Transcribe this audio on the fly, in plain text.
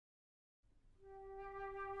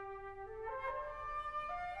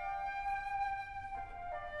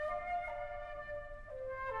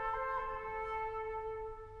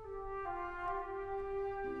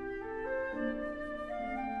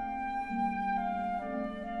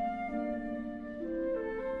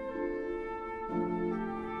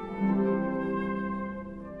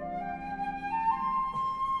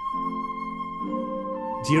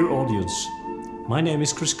Dear audience, my name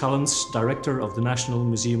is Chris Callens, Director of the National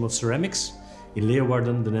Museum of Ceramics in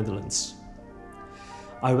Leeuwarden, the Netherlands.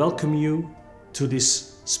 I welcome you to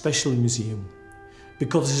this special museum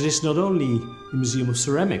because it is not only the Museum of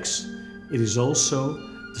Ceramics, it is also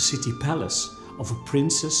the city palace of a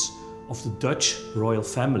princess of the Dutch royal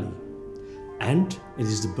family. And it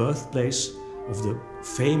is the birthplace of the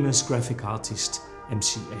famous graphic artist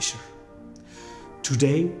M.C.Escher.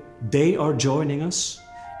 Today, they are joining us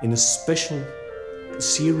in a special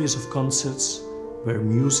series of concerts where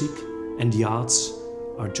music and the arts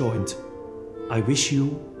are joined. I wish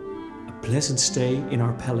you a pleasant stay in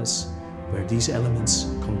our palace where these elements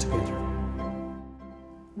come together.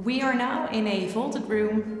 We are now in a vaulted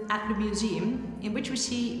room at the museum in which we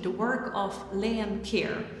see the work of Leon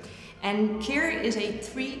Keer. And Keer is a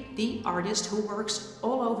 3D artist who works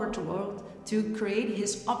all over the world to create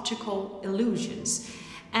his optical illusions.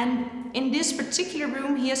 And in this particular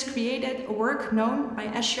room he has created a work known by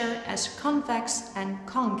Escher as convex and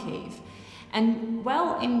concave. And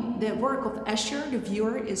while in the work of Escher the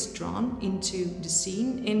viewer is drawn into the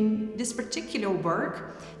scene, in this particular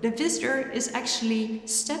work the visitor is actually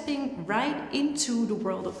stepping right into the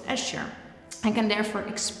world of Escher and can therefore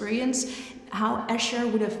experience how Escher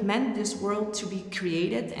would have meant this world to be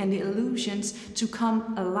created and the illusions to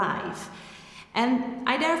come alive. And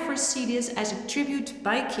I therefore see this as a tribute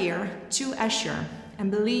by Keer to Escher and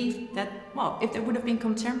believe that, well, if there would have been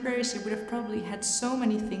contemporaries, they would have probably had so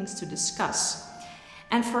many things to discuss.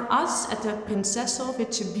 And for us at the Princessehof,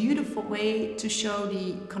 it's a beautiful way to show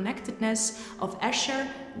the connectedness of Escher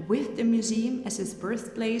with the museum as his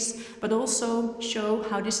birthplace, but also show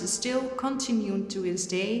how this is still continuing to his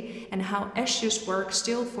day and how Escher's work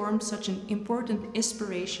still forms such an important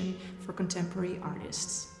inspiration for contemporary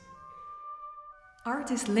artists.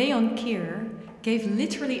 Artist Leon Keer gave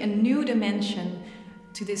literally a new dimension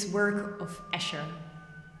to this work of Escher.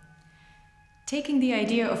 Taking the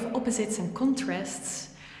idea of opposites and contrasts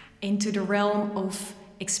into the realm of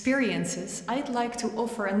experiences, I'd like to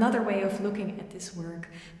offer another way of looking at this work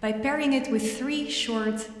by pairing it with 3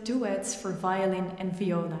 short duets for violin and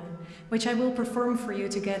viola, which I will perform for you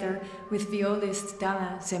together with violist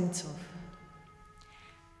Zemtsov.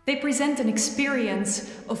 They present an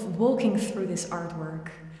experience of walking through this artwork,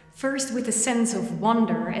 first with a sense of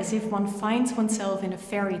wonder, as if one finds oneself in a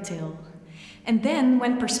fairy tale, and then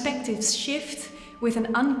when perspectives shift with an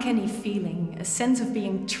uncanny feeling, a sense of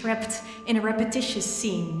being trapped in a repetitious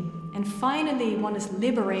scene, and finally one is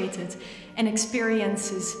liberated and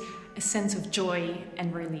experiences a sense of joy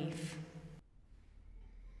and relief.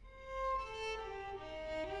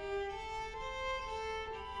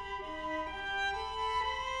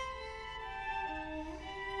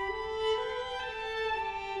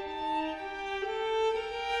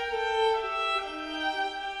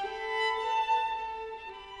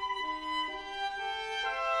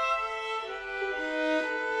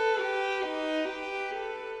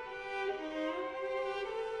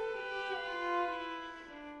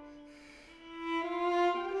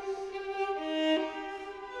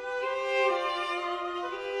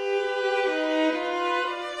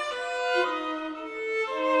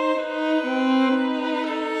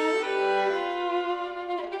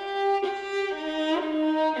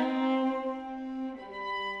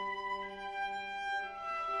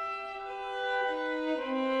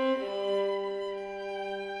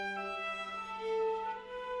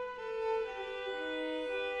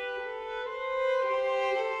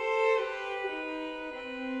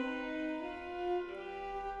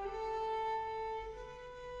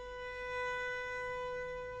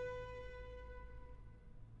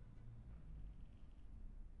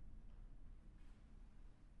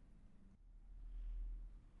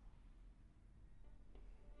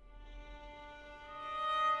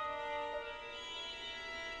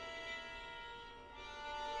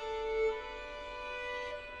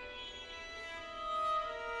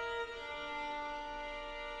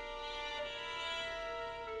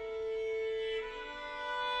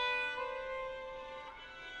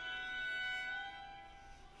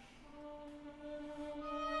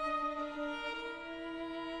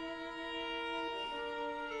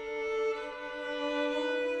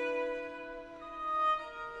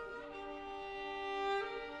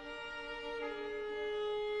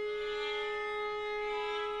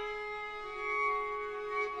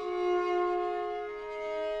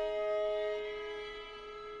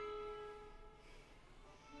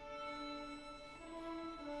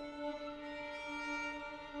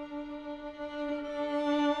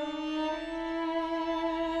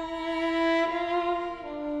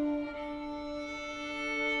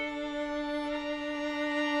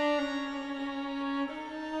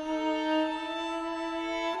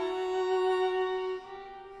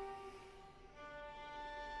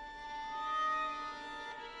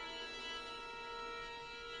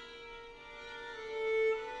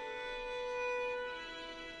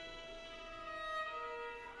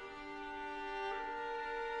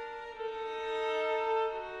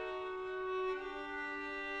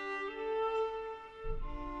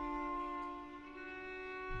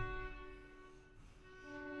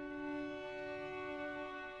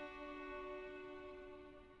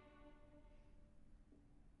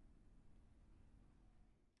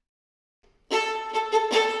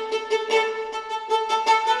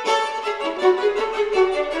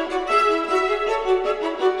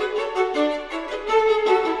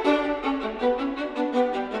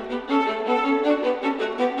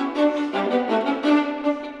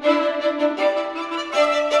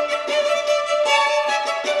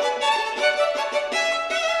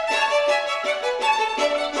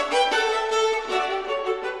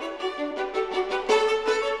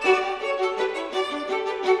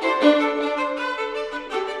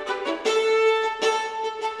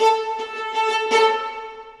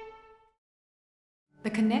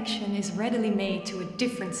 readily made to a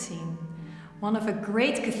different scene, one of a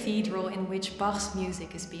great cathedral in which Bach's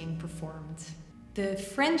music is being performed. The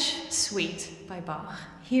French Suite by Bach,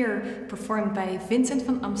 here performed by Vincent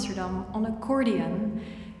van Amsterdam on accordion,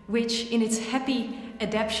 which in its happy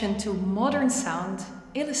adaptation to modern sound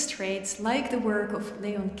illustrates, like the work of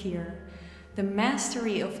Leon Keer, the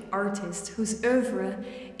mastery of artists whose oeuvre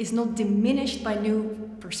is not diminished by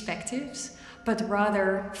new perspectives, but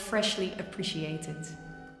rather freshly appreciated.